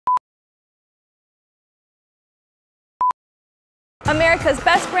America's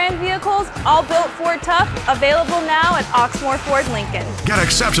best brand vehicles, all built Ford tough, available now at Oxmoor Ford Lincoln. Get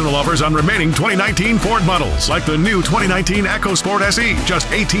exceptional offers on remaining 2019 Ford models, like the new 2019 EcoSport SE, just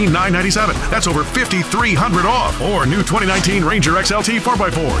 $18,997. That's over $5,300 off. Or new 2019 Ranger XLT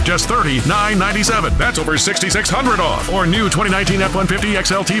 4x4, just $39,997. That's over $6,600 off. Or new 2019 F-150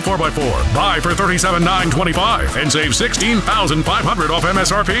 XLT 4x4. Buy for $37,925 and save $16,500 off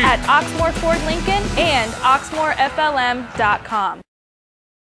MSRP. At Oxmoor Ford Lincoln and OxmoorFLM.com.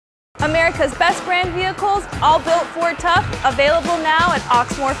 America's best brand vehicles, all built Ford tough, available now at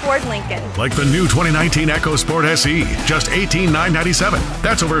Oxmoor Ford Lincoln. Like the new 2019 EcoSport SE, just $18,997.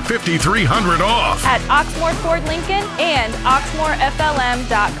 That's over $5,300 off. At Oxmoor Ford Lincoln and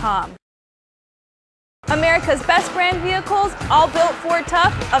OxmoorFLM.com. America's best brand vehicles, all built Ford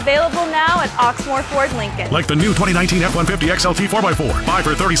tough, available now at Oxmoor Ford Lincoln. Like the new 2019 F-150 XLT 4x4. Buy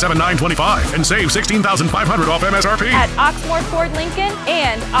for $37,925 and save $16,500 off MSRP. At Oxmoor Ford Lincoln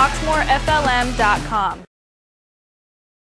and OxmoorFLM.com.